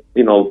control. But,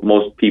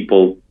 most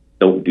people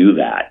don't do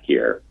that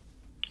here.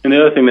 And the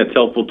other thing that's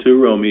helpful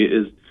too, Romy,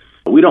 is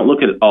we don't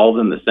look at all of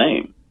them the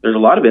same. There's a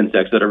lot of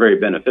insects that are very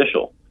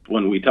beneficial.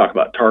 When we talk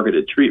about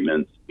targeted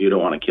treatments, you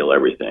don't want to kill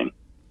everything.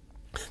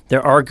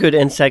 There are good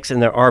insects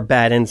and there are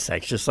bad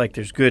insects, just like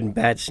there's good and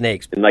bad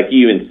snakes. And like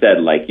you even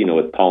said,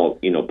 with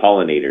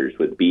pollinators,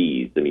 with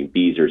bees,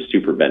 bees are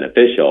super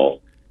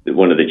beneficial.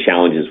 One of the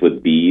challenges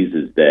with bees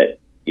is that,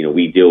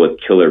 we deal with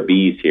killer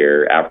bees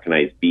here,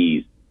 Africanized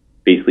bees,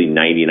 basically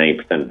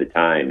 99% of the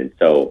time. And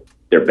so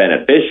they're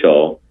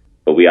beneficial,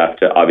 but we have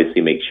to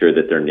obviously make sure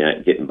that they're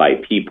not getting by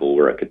people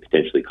where it could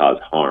potentially cause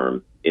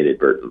harm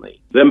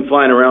inadvertently. Them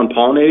flying around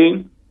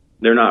pollinating,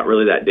 they're not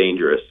really that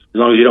dangerous. As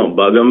long as you don't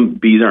bug them,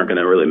 bees aren't going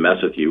to really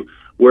mess with you.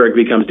 Where it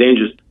becomes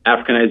dangerous,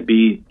 Africanized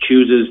bee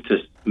chooses to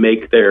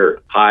make their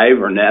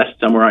hive or nest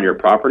somewhere on your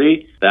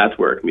property, that's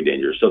where it can be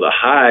dangerous. So the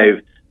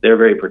hive, they're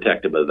very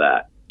protective of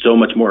that. So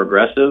much more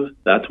aggressive,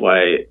 that's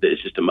why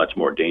it's just a much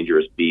more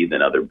dangerous bee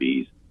than other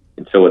bees.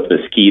 And so with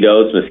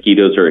mosquitoes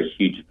are a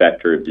huge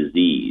vector of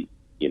disease.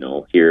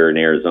 Here in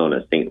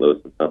Arizona, St. Louis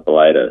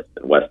encephalitis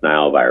and West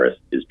Nile virus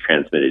is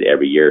transmitted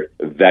every year.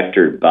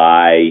 Vectored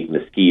by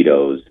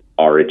mosquitoes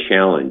are a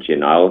challenge.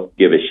 And I'll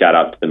give a shout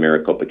out to the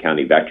Maricopa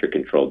County Vector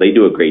Control. They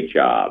do a great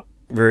job.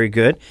 Very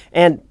good.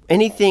 And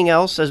anything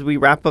else as we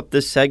wrap up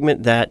this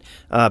segment that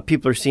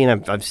people are seeing?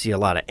 I've seen a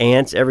lot of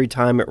ants every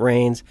time it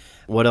rains.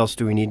 What else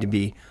do we need to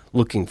be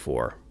looking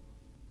for?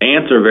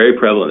 Ants are very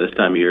prevalent this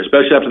time of year,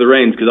 especially after the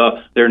rains, because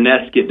their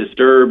nests get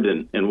disturbed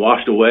and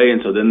washed away,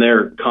 and so then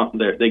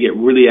they get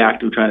really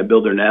active trying to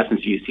build their nests, and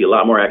so you see a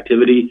lot more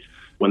activity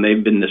when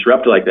they've been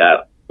disrupted like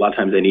that. A lot of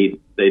times they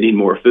need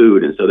more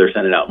food, and so they're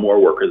sending out more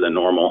workers than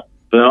normal.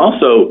 But then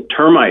also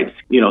termites.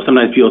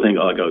 Sometimes people think,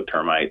 go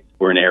termites.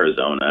 We're in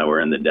Arizona, we're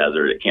in the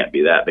desert, it can't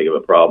be that big of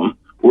a problem.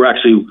 We're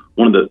actually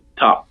one of the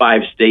top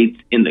 5 states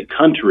in the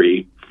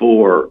country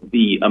for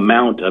the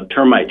amount of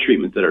termite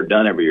treatments that are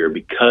done every year,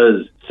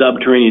 because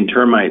subterranean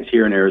termites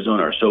here in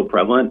Arizona are so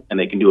prevalent and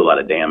they can do a lot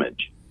of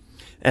damage.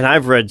 And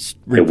I've read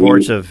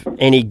reports of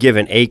any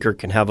given acre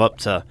can have up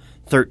to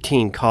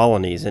 13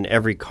 colonies, and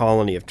every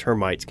colony of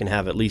termites can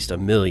have at least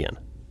 1 million.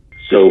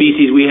 So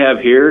species we have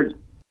here,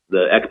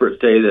 the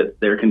experts say that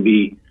there can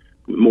be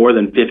more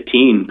than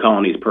 15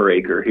 colonies per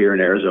acre here in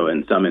Arizona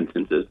in some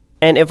instances.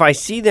 And if I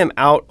see them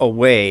out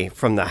away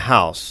from the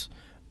house,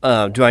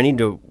 do I need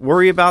to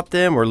worry about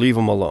them or leave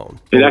them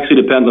alone? It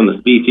actually depends on the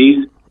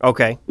species.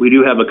 Okay. We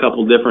do have a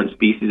couple different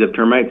species of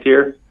termites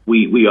here.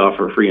 We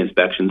offer free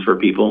inspections for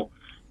people.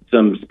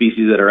 Some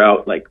species that are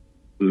out like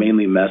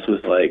mainly mess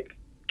with like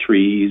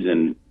trees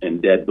and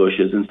dead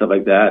bushes and stuff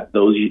like that.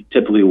 Those you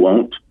typically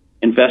won't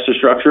infest a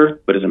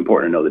structure, but it's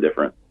important to know the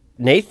difference.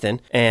 Nathan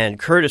and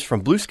Curtis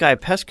from Blue Sky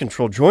Pest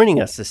Control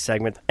joining us this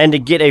segment. And to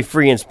get a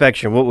free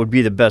inspection, what would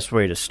be the best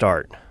way to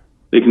start?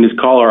 They can just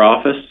call our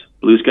office,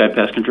 Blue Sky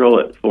Pest Control,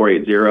 at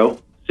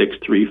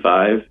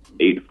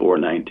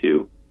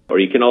 480-635-8492. Or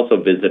you can also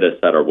visit us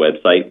at our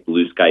website,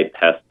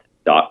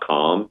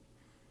 blueskypest.com,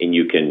 and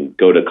you can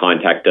go to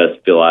contact us,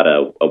 fill out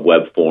a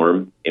web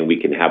form, and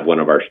we can have one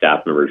of our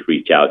staff members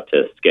reach out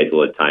to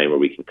schedule a time where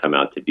we can come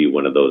out to do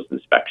one of those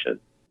inspections.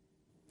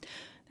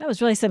 That was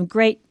really some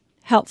great,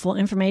 helpful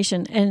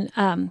information. And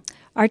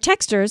our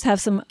texters have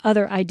some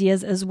other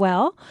ideas as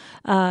well.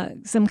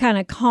 Some kind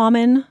of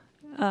common,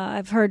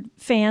 I've heard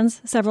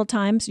fans several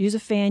times. Use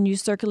a fan,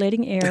 use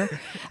circulating air.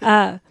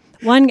 And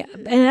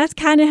that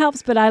kind of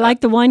helps, but I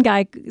like the one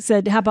guy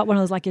said, how about one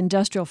of those like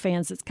industrial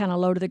fans that's kind of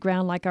low to the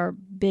ground like our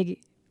big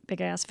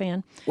ass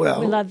fan?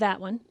 Well, we love that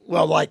one.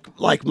 Well,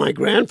 like my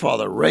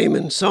grandfather,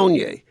 Raymond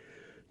Saunier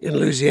in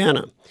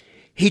Louisiana,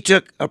 he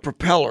took a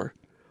propeller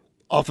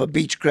off a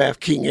Beechcraft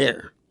King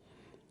Air,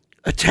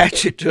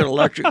 attached it to an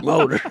electric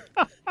motor,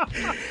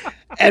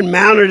 and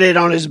mounted it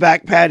on his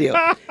back patio.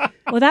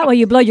 Well, that way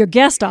you blow your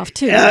guest off,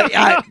 too.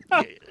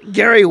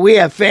 Gary, we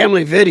have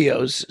family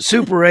videos,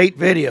 Super 8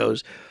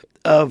 videos,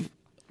 of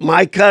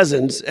my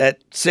cousins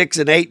at 6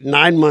 and 8 and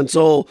 9 months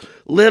old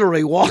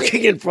literally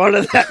walking in front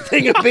of that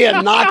thing and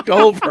being knocked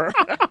over.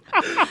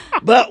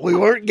 But we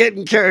weren't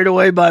getting carried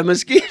away by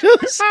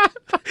mosquitoes.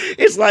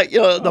 It's like,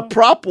 the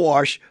prop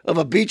wash of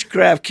a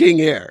Beechcraft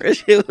King Air.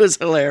 It was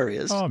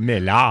hilarious. Oh,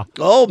 Mela.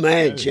 Oh,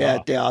 man,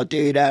 Chet, I'll tell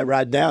you that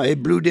right now.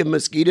 It blew them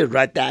mosquitoes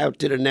right out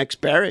to the next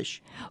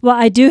parish. Well,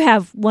 I do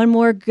have one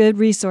more good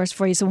resource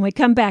for you, so when we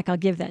come back, I'll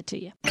give that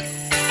to you.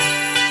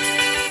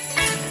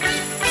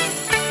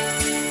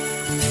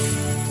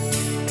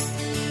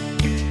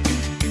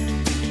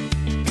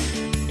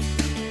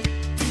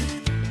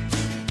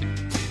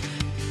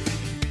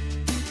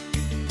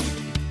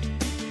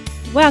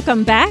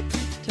 Welcome back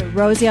to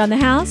Rosie on the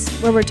House,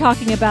 where we're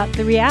talking about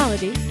the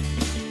reality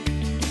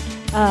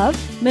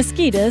of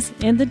mosquitoes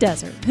in the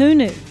desert. Who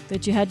knew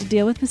that you had to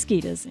deal with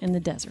mosquitoes in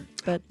the desert?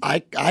 But I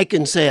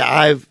can say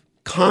I've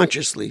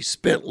consciously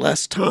spent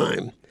less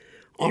time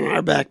on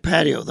our back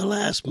patio the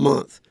last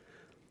month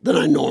than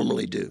I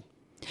normally do.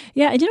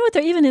 Yeah, and you know what?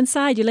 They're even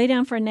inside. You lay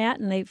down for a nap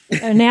and they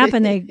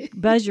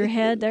buzz your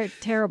head. They're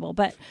terrible.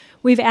 But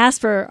we've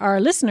asked for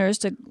our listeners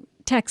to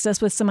text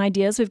us with some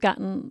ideas. We've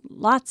gotten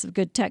lots of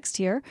good text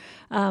here.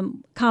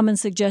 Common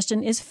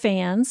suggestion is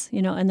fans,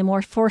 and the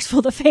more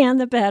forceful the fan,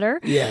 the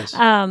better. Yes.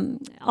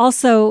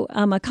 Also,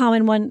 a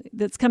common one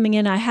that's coming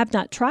in, I have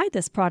not tried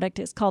this product.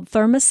 It's called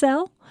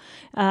Thermacell,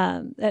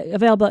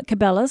 available at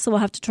Cabela's, so we'll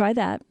have to try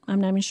that. I'm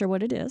not even sure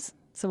what it is,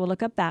 so we'll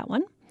look up that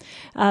one.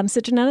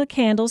 Citronella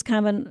candles,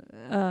 kind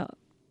of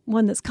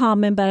one that's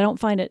common, but I don't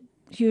find it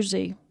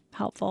hugely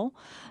helpful.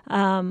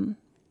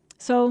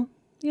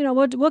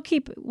 We'll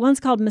keep, one's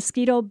called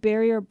Mosquito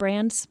Barrier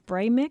Brand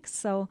Spray Mix.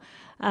 So,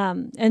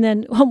 and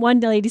then one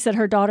lady said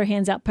her daughter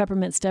hands out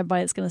peppermints to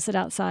everybody that's going to sit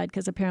outside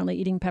because apparently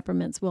eating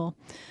peppermints will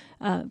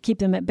keep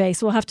them at bay.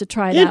 So we'll have to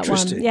try that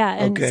one. Yeah,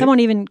 and someone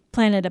even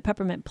planted a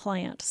peppermint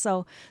plant.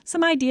 So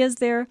some ideas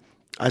there.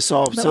 I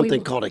saw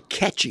something called a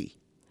catchy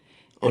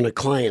on a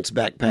client's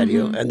back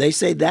patio, and they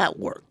say that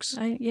works.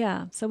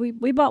 So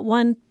we bought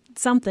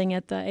something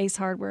at the Ace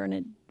Hardware,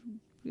 and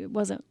it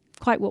wasn't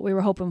quite what we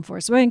were hoping for.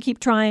 So we're going to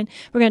keep trying.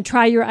 We're going to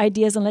try your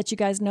ideas and let you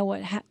guys know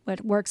what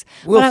works.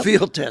 We'll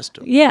field test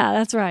them. Yeah,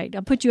 that's right.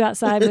 I'll put you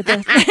outside with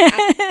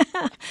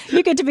the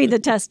you get to be the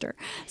tester.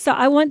 So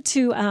I want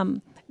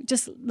to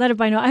just let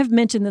everybody know, I've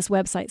mentioned this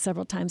website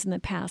several times in the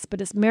past,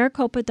 but it's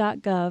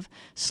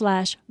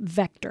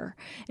maricopa.gov/vector.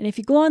 And if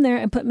you go on there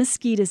and put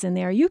mosquitoes in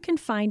there, you can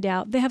find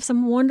out. They have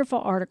some wonderful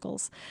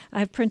articles.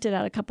 I've printed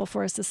out a couple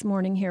for us this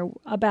morning here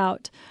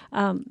about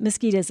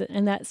mosquitoes.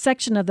 And that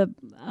section of the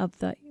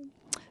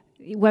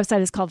website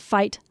is called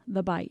Fight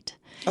the Bite.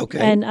 Okay.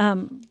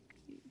 And,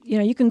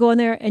 you can go in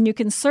there and you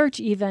can search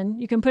even.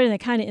 You can put in the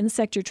kind of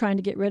insect you're trying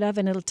to get rid of,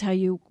 and it'll tell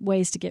you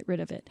ways to get rid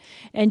of it.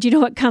 And you know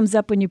what comes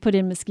up when you put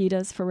in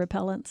mosquitoes for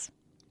repellents?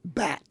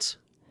 Bats.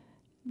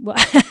 Well,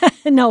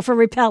 no, for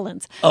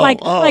repellents.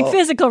 Like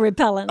physical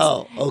repellents.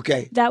 Oh,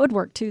 okay. That would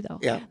work too, though.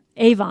 Yeah.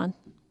 Avon.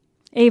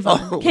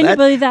 Oh, Can you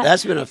believe that?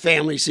 That's been a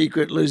family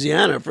secret in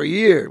Louisiana for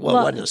years. Well,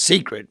 it wasn't a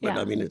secret, but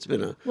I mean, it's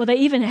been a... Well, they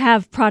even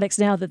have products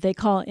now that they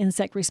call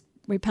insect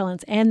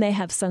repellents, and they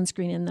have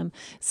sunscreen in them.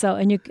 So,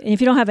 and if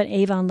you don't have an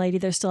Avon lady,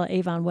 there's still an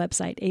Avon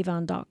website,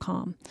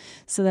 avon.com.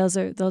 So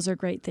those are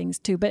great things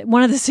too. But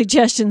one of the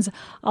suggestions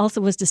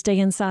also was to stay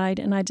inside,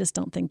 and I just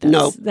don't think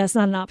that's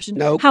not an option.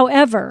 Nope.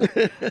 However,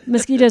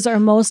 mosquitoes are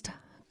most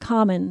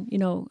common,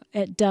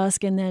 at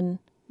dusk and then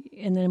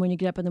when you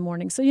get up in the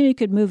morning. So you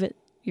could move it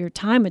your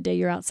time of day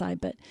you're outside,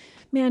 but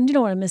man, you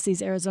don't want to miss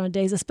these Arizona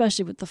days,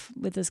 especially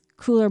with this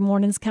cooler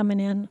mornings coming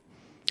in.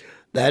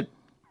 That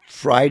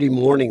Friday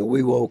morning,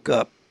 we woke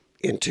up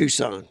in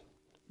Tucson.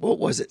 What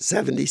was it,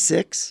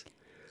 76?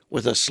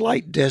 With a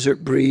slight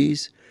desert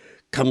breeze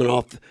coming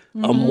off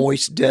a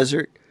moist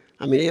desert.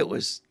 I mean, it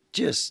was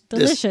just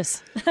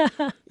delicious.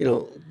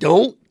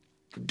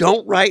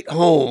 Don't write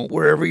home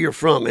wherever you're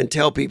from and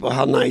tell people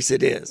how nice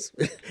it is.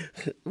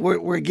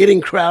 We're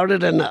getting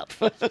crowded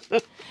enough.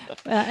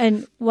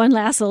 And one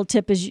last little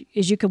tip is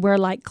you could wear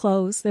light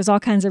clothes. There's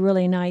all kinds of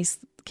really nice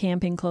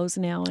camping clothes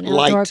now and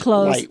outdoor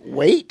clothes.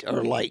 Lightweight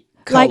or light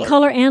color? Light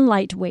color and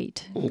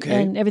lightweight.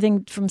 Okay. And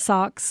everything from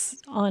socks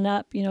on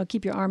up,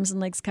 keep your arms and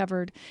legs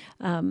covered.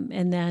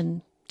 And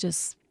then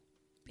just,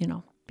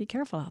 be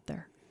careful out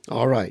there.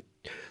 All right.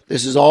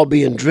 This is all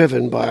being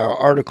driven by our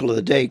article of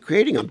the day,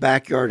 creating a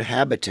backyard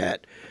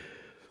habitat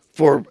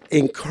for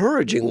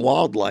encouraging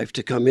wildlife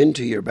to come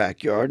into your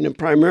backyard. And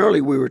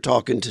primarily we were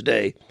talking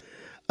today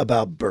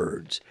about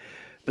birds.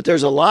 But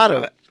there's a lot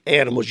of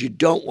animals you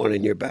don't want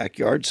in your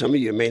backyard. Some of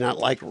you may not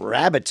like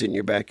rabbits in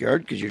your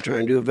backyard because you're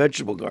trying to do a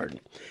vegetable garden,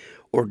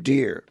 or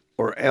deer,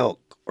 or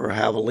elk, or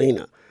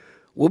javelina.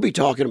 We'll be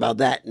talking about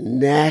that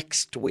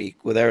next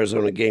week with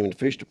Arizona Game and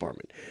Fish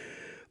Department.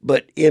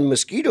 But in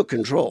mosquito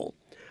control,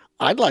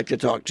 I'd like to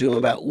talk to him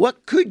about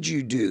what could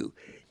you do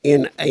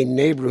in a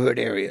neighborhood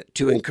area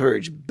to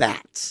encourage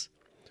bats.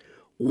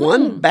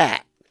 One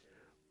bat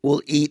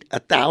will eat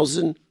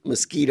 1,000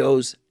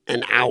 mosquitoes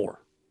an hour.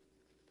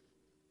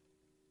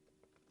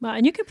 Well,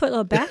 and you can put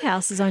little bat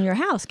houses on your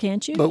house,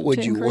 can't you? But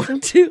would you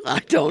want to? I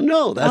don't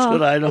know. That's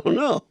what I don't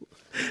know.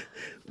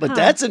 But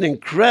that's an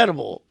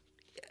incredible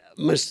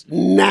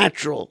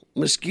natural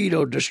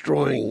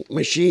mosquito-destroying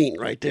machine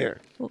right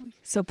there.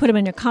 So put them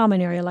in a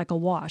common area like a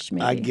wash,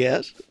 maybe. I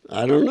guess.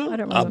 I don't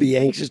know. I'll be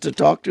anxious to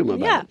talk to him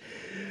about it.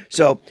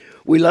 So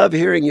we love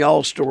hearing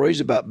y'all's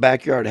stories about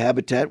backyard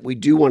habitat. We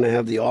do want to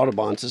have the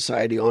Audubon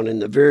Society on in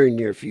the very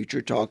near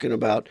future talking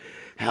about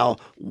how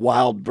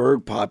wild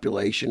bird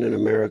population in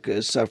America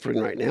is suffering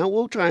right now.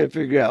 We'll try and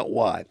figure out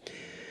why.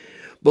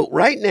 But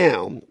right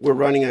now, we're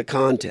running a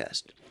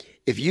contest.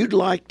 If you'd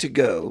like to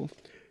go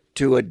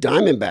to a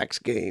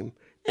Diamondbacks game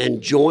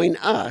and join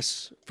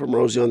us from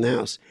Rosie on the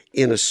House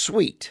in a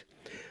suite,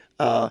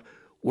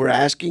 we're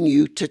asking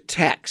you to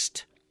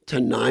text to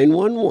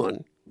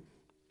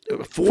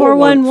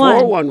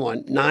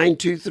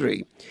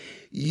 411-923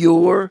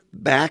 your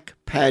back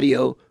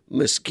patio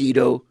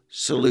mosquito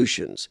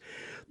solutions.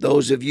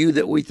 Those of you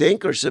that we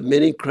think are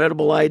submitting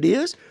credible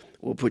ideas,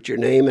 we'll put your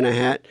name in a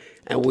hat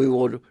and we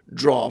will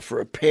draw for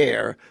a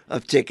pair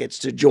of tickets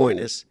to join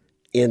us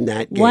in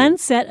that game. One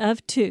set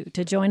of two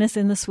to join us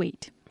in the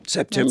suite.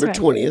 September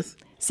 20th.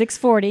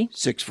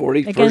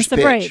 6:40 against the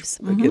Braves.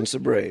 Against the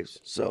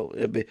Braves. So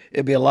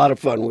it'd be a lot of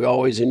fun. We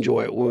always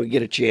enjoy it when we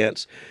get a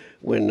chance,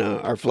 when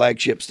our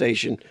flagship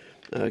station,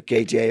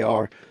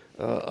 KTAR,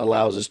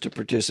 allows us to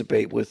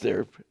participate with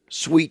their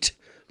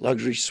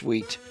luxury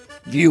suite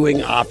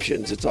viewing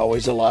options. It's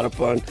always a lot of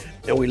fun,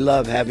 and we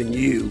love having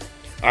you,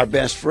 our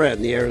best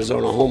friend, the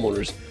Arizona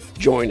homeowners,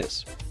 join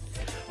us.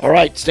 All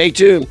right, stay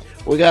tuned.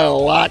 We got a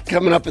lot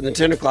coming up in the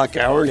 10 o'clock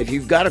hour, and if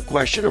you've got a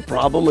question, a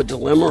problem, a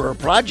dilemma, or a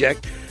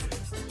project,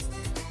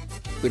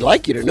 we'd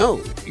like you to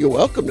know. You're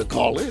welcome to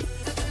call in.